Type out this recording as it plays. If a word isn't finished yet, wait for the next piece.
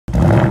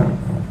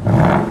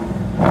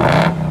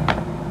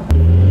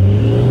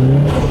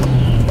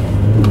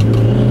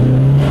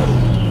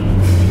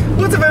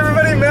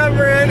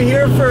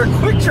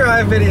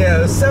drive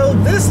video. So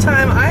this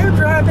time I am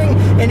driving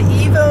an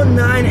Evo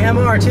 9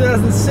 MR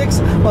 2006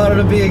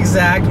 model to be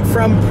exact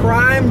from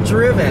Prime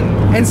Driven.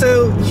 And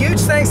so huge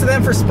thanks to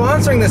them for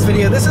sponsoring this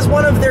video. This is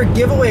one of their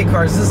giveaway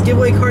cars. This is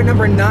giveaway card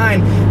number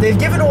 9. They've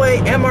given away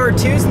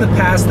MR2s in the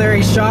past. They're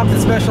a shop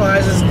that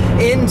specializes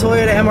in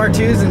Toyota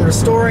MR2s and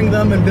restoring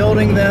them and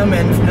building them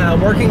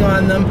and working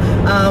on them.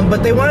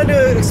 But they wanted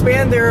to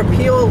expand their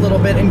appeal a little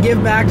bit and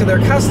give back to their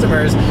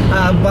customers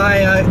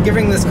by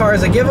giving this car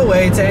as a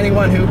giveaway to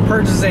anyone who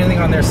purchases anything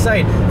on their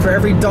site. For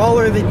every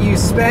dollar that you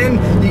spend,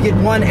 you get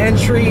one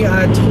entry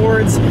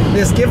towards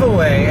this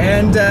giveaway.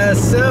 And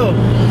so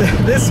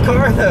this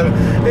car though,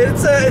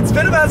 it's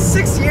been about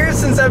 6 years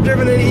since I've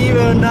driven an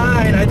Evo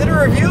 9. I did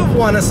a review of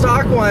one, a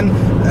stock one,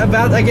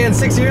 about, again,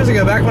 6 years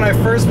ago, back when I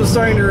first was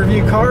starting to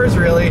review cars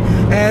really,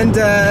 and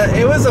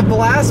it was a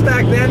blast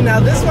back then. Now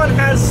this one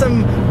has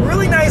some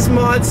really nice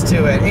mods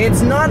to it.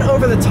 It's not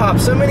over the top.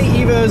 So many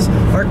Evos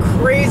are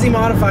crazy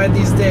modified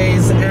these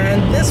days,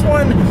 and this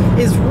one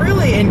is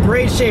really in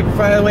great shape.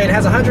 By the way, it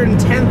has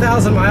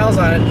 110,000 miles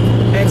on it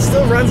and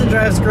still runs and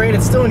drives great.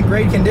 It's still in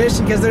great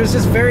condition because there's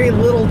just very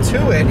little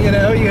to it. You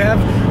know, you have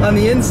on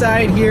the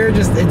inside here,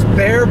 just it's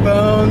bare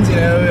bones. You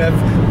know, you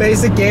have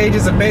basic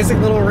gauges, a basic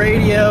little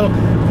radio,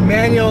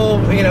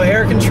 manual, you know,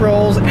 air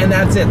controls, and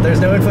that's it. There's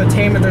no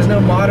infotainment, there's no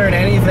modern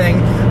anything,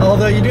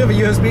 although you do have a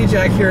USB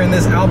jack here in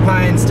this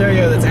Alpine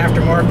stereo that's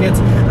aftermarket.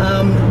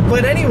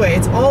 But anyway,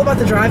 it's all about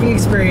the driving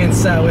experience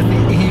with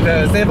the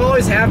Evos. They've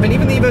always have been.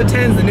 Even the Evo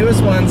 10s, the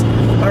newest ones,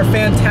 are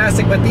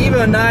fantastic, but the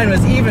Evo 9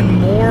 was even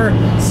more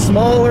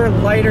smaller,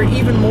 lighter,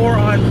 even more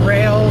on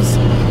rails,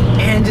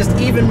 and just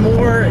even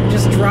more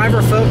just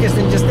driver focused,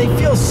 and just they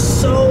feel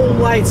so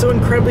light, so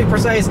incredibly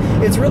precise.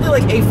 It's really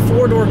like a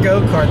four-door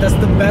go-kart. That's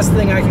the best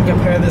thing I can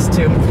compare this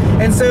to.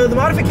 And so the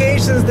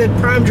modifications that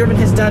Prime Driven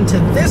has done to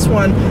this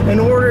one in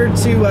order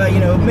to you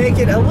know, make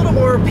it a little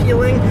more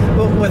appealing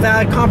but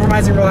without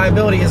compromising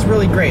reliability is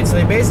really great. So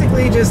they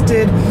basically just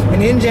did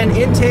an in-gen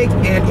intake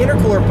and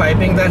intercooler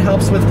piping that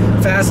helps with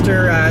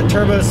faster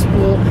turbo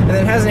spool, and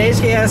then it has an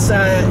HKS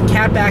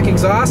catback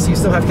exhaust. So you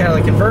still have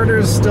catalytic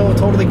converters, still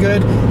totally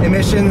good.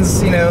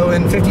 Emissions, you know,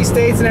 in 50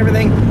 states and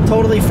everything,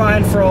 totally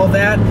fine for all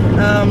that.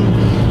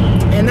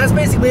 And that's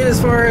basically it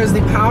as far as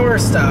the power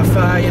stuff.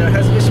 You know, it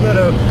has a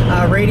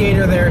Mitsubishi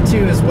radiator there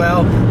too as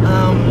well.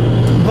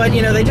 But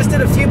you know, they just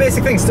did a few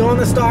basic things. Still on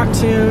the stock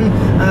tune,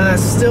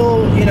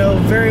 still, you know,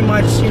 very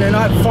much, you know,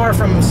 not far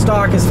from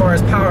stock as far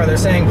as power. They're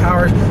saying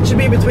power should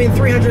be between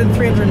 300 and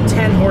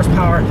 310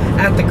 horsepower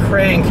at the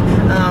crank.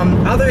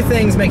 Other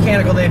things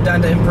mechanical they've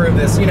done to improve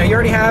this. You know, you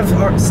already have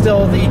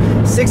still the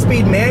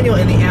 6-speed manual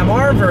in the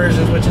MR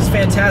versions, which is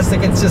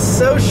fantastic. It's just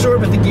so short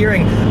with the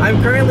gearing.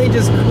 I'm currently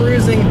just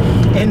cruising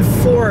in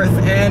 4th,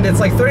 and it's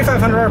like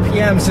 3,500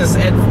 RPMs just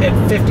at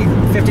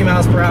 50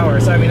 miles per hour.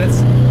 So I mean,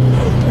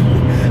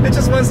 it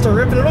just wants to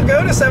rip, and it'll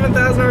go to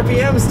 7,000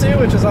 RPMs too,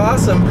 which is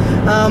awesome.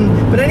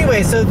 But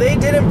anyway, so they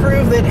did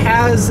improve. That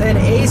has an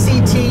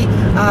ACT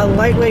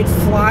lightweight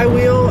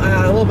flywheel,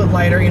 a little bit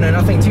lighter, you know,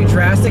 nothing too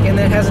drastic, and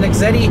then it has an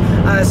Exetti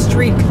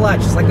street clutch.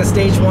 It's like the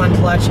stage 1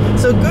 clutch.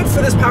 So good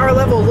for this power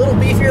level, a little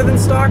beefier than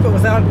stock, but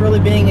without really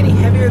being any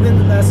heavier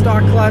than the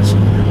stock clutch,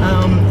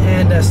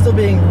 and still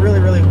being really,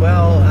 really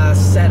well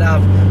set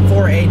up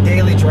for a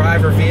daily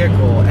driver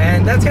vehicle.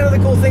 And that's kind of the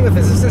cool thing with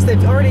this, is since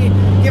they've already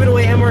given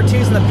away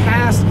MR2s in the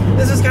past,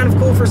 this is kind of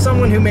cool for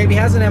someone who maybe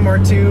has an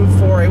MR2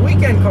 for a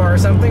weekend car or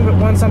something, but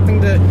wants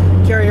something to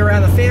carry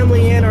around the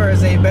family in, or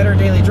as a better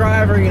daily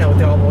driver, you know, with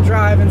the all-wheel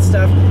drive and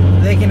stuff.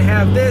 They can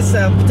have this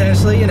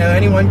potentially, you know,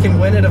 anyone can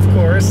win it, of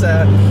course,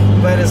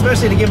 but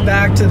especially to give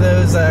back to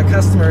those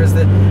customers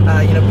that,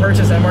 you know,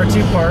 purchase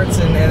MR2 parts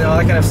and all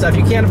that kind of stuff.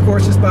 You can, of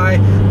course, just buy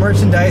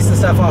merchandise and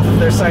stuff off of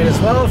their site as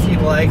well if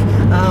you'd like.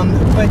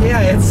 But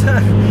yeah,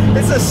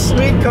 it's a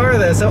sweet car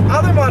though. So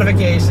other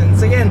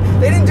modifications, again,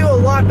 they didn't do a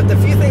lot, but the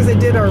few things they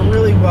did are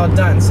really well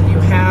done. So you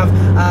have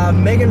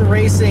Maran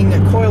Racing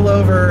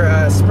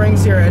coilover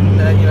springs here, and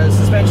you know,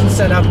 suspension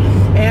setup,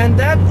 and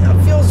that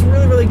feels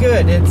really, really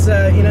good. It's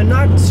you know,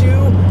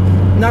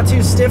 not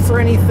too stiff or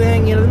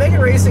anything. You know, the Maran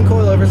Racing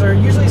coilovers are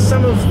usually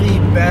some of the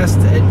best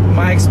in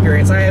my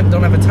experience. I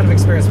don't have a ton of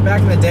experience, but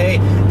back in the day,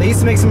 they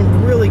used to make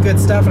some really good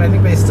stuff, and I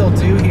think they still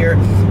do here.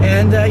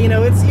 And you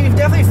know, you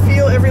definitely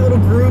feel every little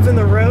groove in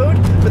the road,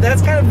 but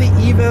that's kind of the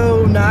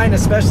Evo 9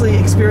 especially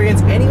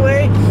experience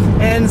anyway.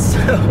 And so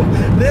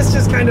this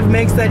just kind of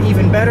makes that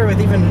even better, with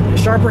even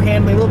sharper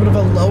handling, a little bit of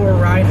a lower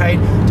ride height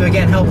to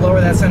again help lower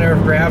that center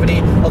of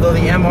gravity, although the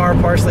MR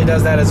partially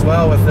does that as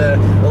well with the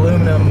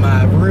aluminum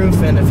roof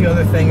and a few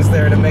other things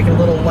there to make it a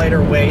little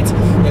lighter weight.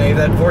 You know, you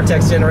have that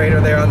vortex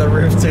generator there on the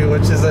roof too,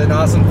 which is an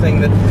awesome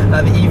thing that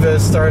the Evos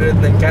started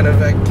and then kind of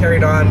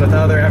carried on with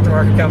other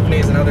aftermarket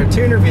companies and other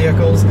tuner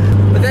vehicles.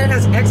 But then it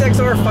has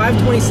XXR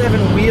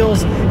 527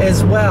 wheels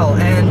as well.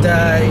 And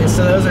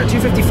so those are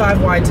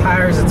 255 wide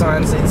tires. It's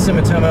on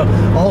Sumitomo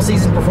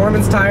all-season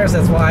performance tires.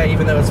 That's why,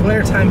 even though it's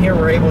wintertime here,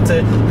 we're able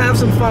to have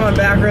some fun on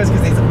back roads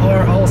because these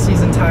are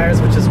all-season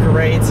tires, which is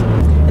great.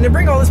 And to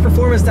bring all this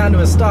performance down to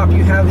a stop,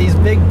 you have these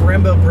big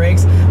Brembo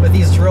brakes with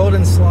these drilled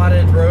and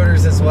slotted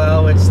rotors as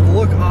well, which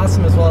look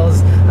awesome, as well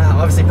as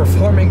obviously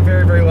performing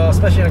very, very well,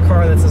 especially in a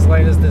car that's as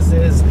light as this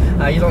is.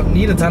 You don't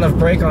need a ton of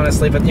brake,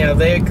 honestly, but you know,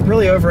 they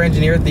really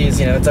over-engineered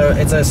these. You know,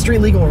 it's a street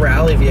legal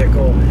rally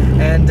vehicle,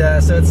 and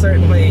so it's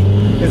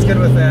good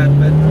with that.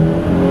 But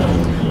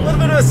a little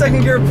bit of a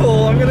second gear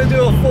pull. I'm going to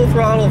do a full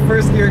throttle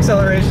first gear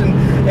acceleration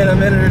in a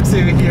minute or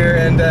two here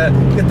and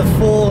get the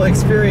full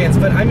experience.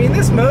 But I mean,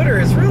 this motor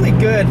is really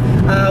good,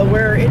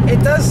 where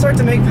it does start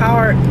to make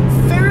power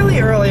fairly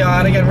early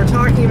on. Again, we're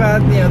talking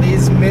about, you know,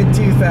 these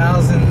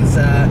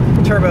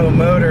mid-2000s turbo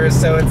motors,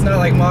 so it's not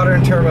like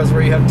modern turbos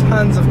where you have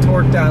tons of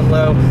torque down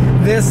low.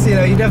 This, you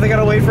know, you definitely got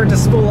to wait for it to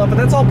spool up, but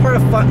that's all part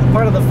of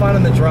the fun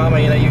and the drama.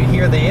 You know, you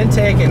hear the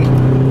intake and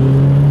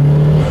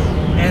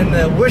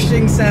the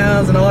whooshing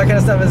sounds and all that kind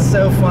of stuff is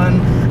so fun.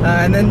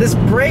 And then this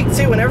brake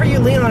too, whenever you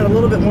lean on it a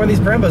little bit more of these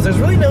Brembos, there's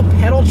really no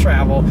pedal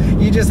travel.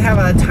 You just have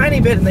a tiny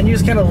bit and then you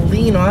just kind of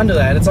lean onto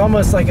that. It's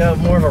almost like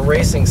more of a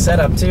racing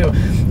setup too,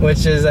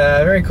 which is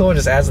very cool,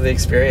 just adds to the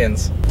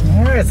experience.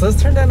 All right, so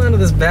let's turn down onto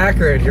this back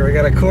road here. We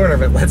got a corner,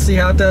 but let's see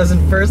how it does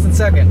in first and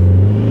second.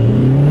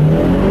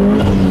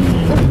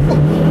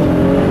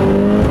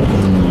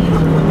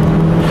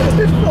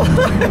 It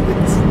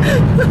flies.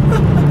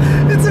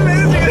 It's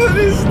amazing how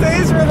these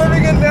days we're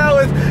living in now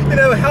with, you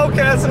know,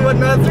 Hellcats and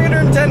whatnot.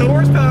 310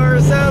 horsepower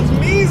sounds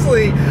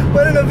measly,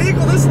 but in a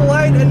vehicle this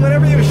light and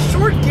whenever you're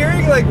short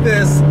gearing like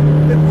this,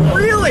 it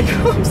really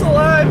comes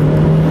alive.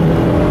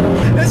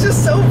 It's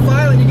just so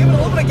violent. You give it a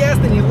little bit of gas,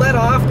 then you let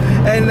off,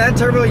 and that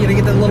turbo, you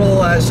get the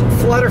little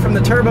flutter from the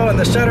turbo and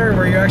the shutter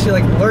where you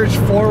actually like lurch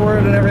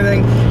forward and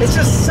everything. It's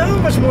just so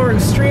much more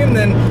extreme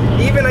than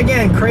even,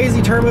 again,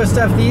 crazy turbo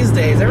stuff these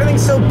days.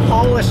 Everything's so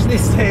polished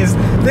these days.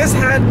 This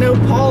had no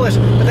polish,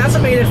 but that's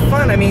what made it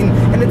fun. I mean,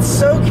 and it's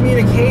so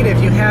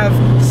communicative. You have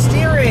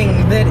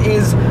steering that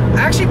is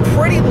actually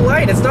pretty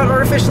light. It's not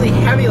artificially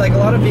heavy like a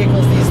lot of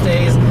vehicles these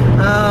days.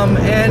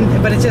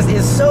 But it just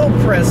is so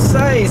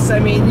precise. I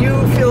mean,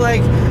 you feel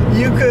like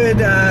you could,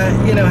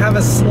 you know, have a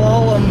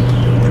slalom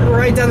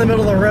right down the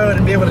middle of the road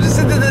and be able to just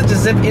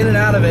zip in and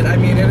out of it. I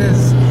mean, it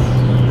is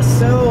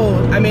so,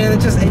 I mean,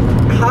 it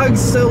hugs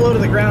so low to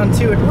the ground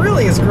too. It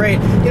really is great.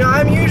 You know,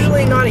 I'm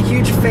usually not a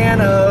huge fan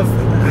of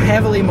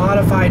heavily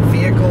modified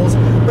vehicles,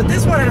 but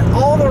this one had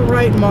all the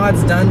right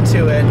mods done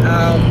to it.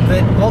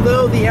 That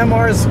although the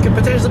MRs could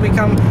potentially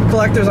become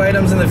collector's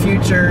items in the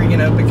future, you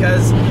know,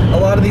 because a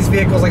lot of these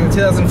vehicles, like the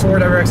 2004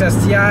 WRX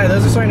STI,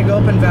 those are starting to go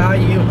up in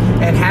value,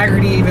 and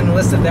Haggerty even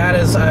listed that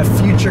as a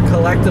future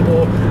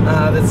collectible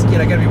that's, you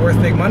know, going to be worth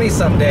big money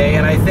someday.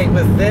 And I think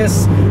with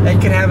this,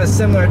 it could have a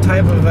similar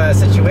type of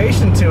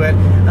situation to it.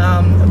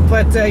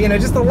 You know,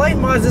 just the light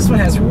mods this one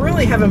has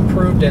really have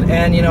improved it.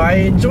 And, you know, I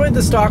enjoyed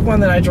the stock one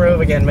that I drove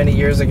again many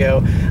years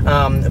ago.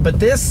 But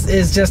this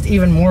is just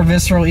even more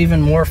visceral,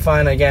 even more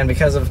fun, again,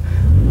 because of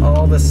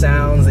all the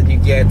sounds that you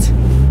get.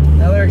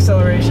 Another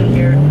acceleration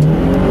here.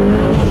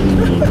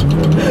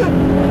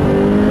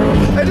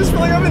 I just feel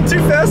like I'm in Too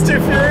Fast, Too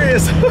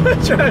Furious when I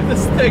drive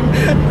this thing.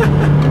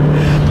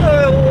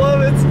 I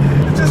love it.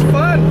 It's just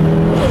fun.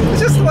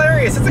 It's just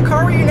hilarious. It's a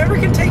car where you never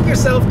can take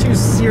yourself too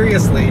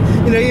seriously.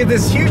 You know, you have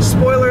this huge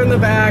spoiler in the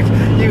back.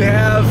 You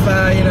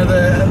have, you know,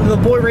 the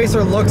boy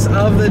racer looks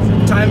of the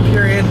time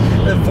period,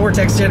 the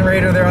vortex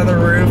generator there on the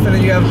roof, and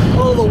then you have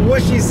all the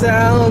whooshy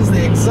sounds,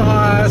 the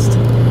exhaust.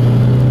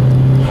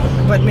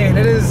 But man,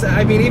 it is,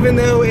 I mean, even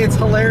though it's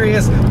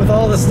hilarious with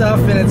all the stuff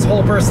and its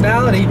whole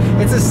personality,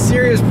 it's a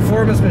serious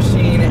performance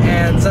machine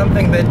and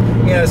something that,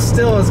 you know,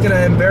 still is going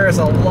to embarrass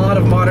a lot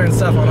of modern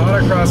stuff on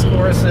autocross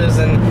courses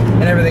and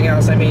everything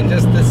else. I mean,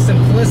 just the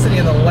simplicity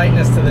and the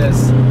lightness to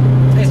this.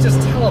 It's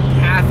just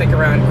telepathic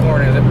around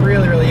corners. It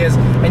really, really is.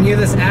 And you have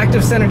this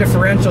active center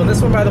differential. And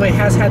this one, by the way,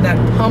 has had that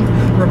pump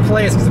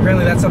replaced because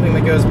apparently that's something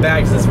that goes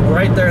bad because it's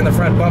right there in the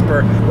front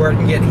bumper where it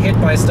can get hit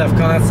by stuff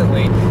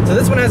constantly. So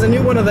this one has a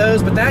new one of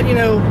those, but that, you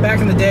know,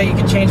 back in the day, you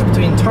could change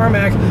between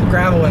tarmac,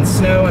 gravel, and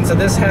snow. And so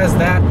this has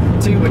that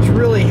too, which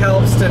really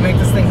helps to make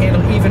this thing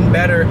handle even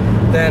better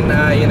than,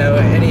 you know,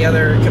 any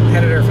other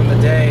competitor from the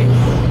day.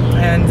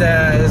 And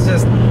it's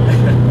just...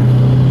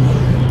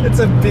 It's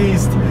a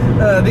beast.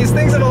 These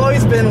things have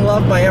always been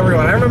loved by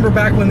everyone. I remember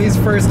back when these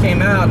first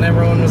came out and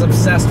everyone was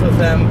obsessed with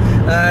them.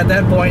 At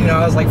that point, you know,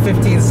 I was like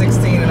 15,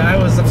 16, and I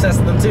was obsessed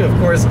with them too. Of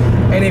course,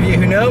 any of you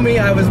who know me,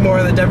 I was more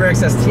on the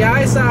WRX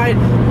STI side,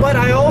 but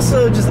I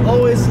also just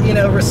always, you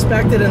know,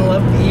 respected and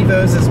loved the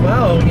Evos as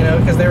well, you know,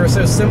 because they were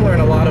so similar in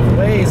a lot of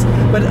ways,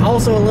 but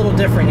also a little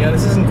different. You know,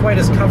 this isn't quite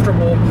as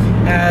comfortable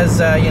as,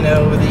 you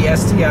know, the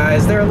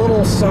STIs. They're a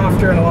little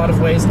softer in a lot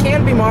of ways,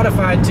 can be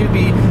modified to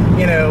be,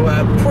 you know,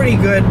 pretty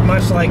good,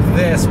 much like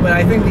this, but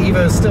I think the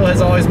Evo still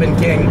has always been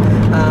king.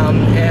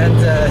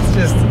 It's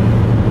just,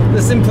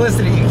 the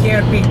simplicity, you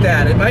can't beat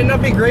that. It might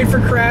not be great for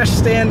crash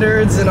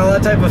standards and all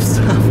that type of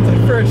stuff,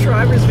 but for a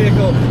driver's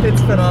vehicle,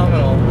 it's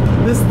phenomenal.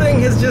 This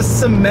thing has just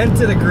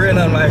cemented a grin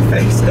on my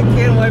face. I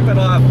can't wipe it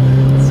off.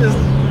 It's just,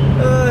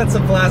 it's a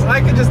blast.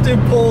 I could just do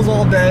pulls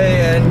all day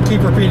and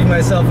keep repeating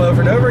myself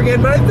over and over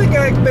again, but I think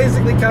I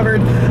basically covered,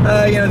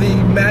 you know, the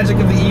magic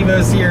of the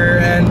Evos here,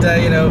 and,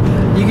 you know,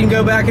 you can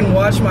go back and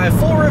watch my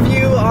full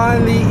review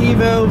on the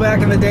Evo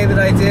back in the day that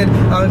I did.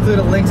 I'll include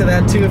a link to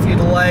that too if you'd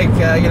like.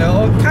 You know,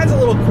 all kinds of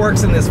little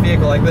quirks in this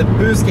vehicle, like the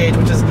boost gauge,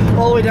 which is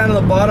all the way down to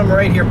the bottom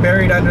right here,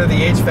 buried under the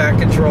HVAC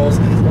controls.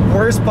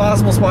 Worst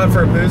possible spot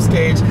for a boost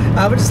gauge,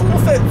 but just little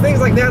things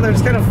like that. They're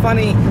just kind of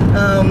funny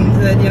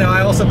that, you know,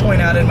 I also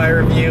point out in my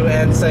review,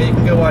 and so you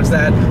can go watch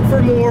that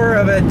for more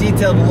of a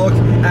detailed look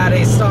at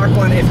a stock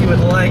one if you would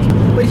like.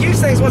 But huge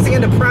thanks once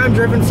again to Prime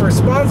Driven for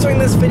sponsoring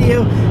this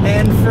video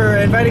and for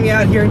inviting me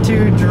out here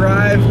to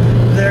drive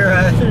their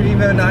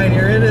Evo 9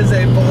 here. It is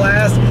a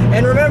blast.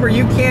 And remember,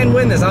 you can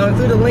win this. I'll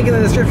include a link in the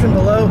description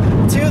below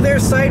to their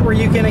site where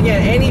you can,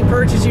 again, any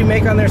purchase you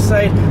make on their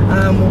site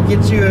will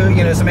get you,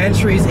 you know, some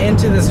entries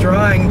into this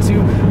drawing to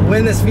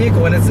win this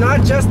vehicle. And it's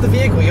not just the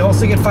vehicle. You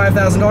also get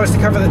 $5,000 to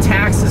cover the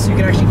taxes, so you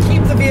can actually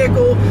keep the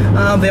vehicle.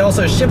 They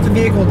also ship the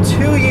vehicle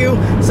to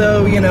you.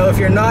 So, you know, if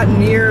you're not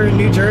near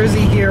New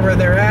Jersey here where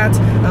they're at,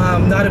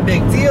 not a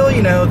big deal.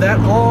 You know, that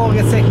all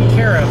gets taken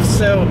care of.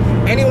 So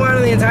anyone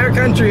in the entire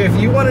country, if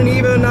you want an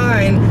Evo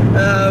 9,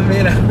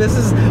 you know, this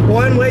is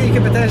one way you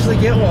could potentially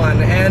get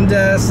one. And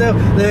so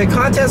the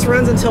contest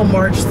runs until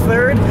March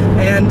 3rd,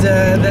 and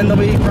then they'll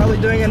be probably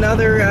doing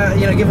another,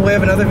 you know, giveaway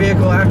of another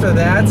vehicle after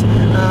that.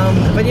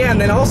 But yeah,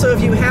 and then also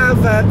if you have,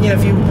 you know,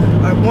 if you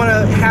want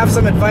to have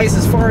some advice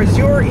as far as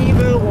your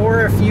Evo,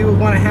 or if you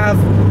want to have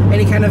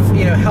any kind of,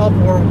 you know, help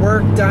or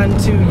work done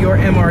to your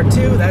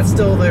MR2, that's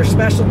still their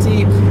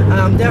specialty.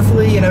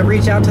 Definitely, you know,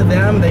 reach out to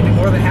them. They'd be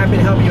more than happy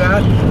to help you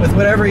out with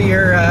whatever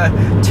your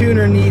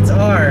tuner needs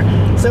are.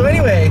 So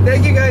anyway,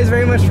 thank you guys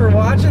very much for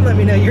watching. Let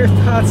me know your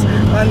thoughts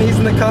on these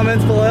in the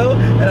comments below,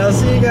 and I'll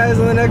see you guys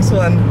on the next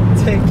one.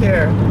 Take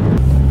care.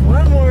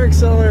 One more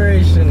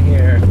acceleration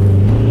here.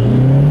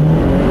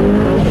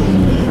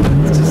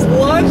 It just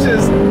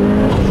launches.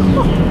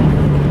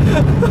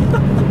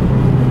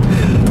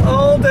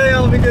 All day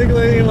I'll be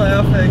giggling and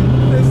laughing.